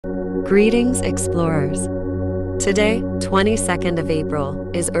Greetings, explorers. Today, 22nd of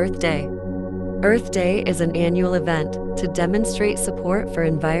April, is Earth Day. Earth Day is an annual event to demonstrate support for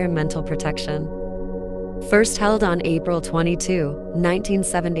environmental protection. First held on April 22,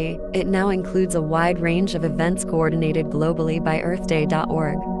 1970, it now includes a wide range of events coordinated globally by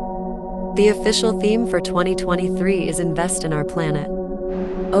EarthDay.org. The official theme for 2023 is Invest in Our Planet.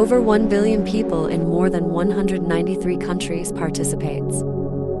 Over 1 billion people in more than 193 countries participates.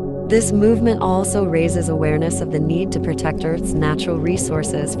 This movement also raises awareness of the need to protect Earth's natural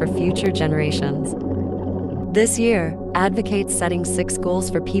resources for future generations. This year, advocates setting 6 goals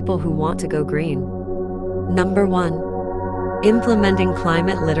for people who want to go green. Number 1. Implementing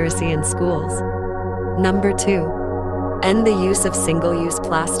climate literacy in schools. Number 2. End the use of single-use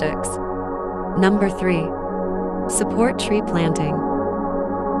plastics. Number 3. Support tree planting.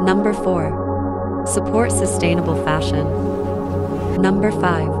 Number 4. Support sustainable fashion. Number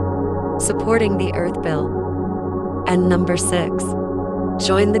 5. Supporting the Earth Bill. And number 6.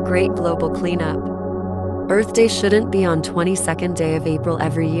 Join the great global cleanup. Earth Day shouldn't be on 22nd day of April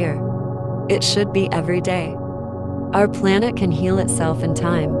every year. It should be every day. Our planet can heal itself in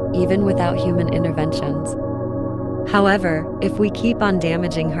time, even without human interventions. However, if we keep on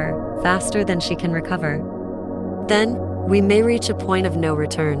damaging her faster than she can recover, then we may reach a point of no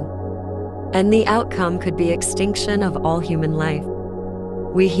return. And the outcome could be extinction of all human life.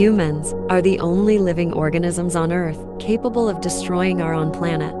 We humans are the only living organisms on Earth capable of destroying our own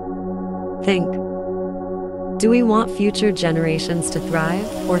planet. Think. Do we want future generations to thrive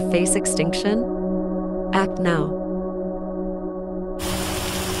or face extinction? Act now.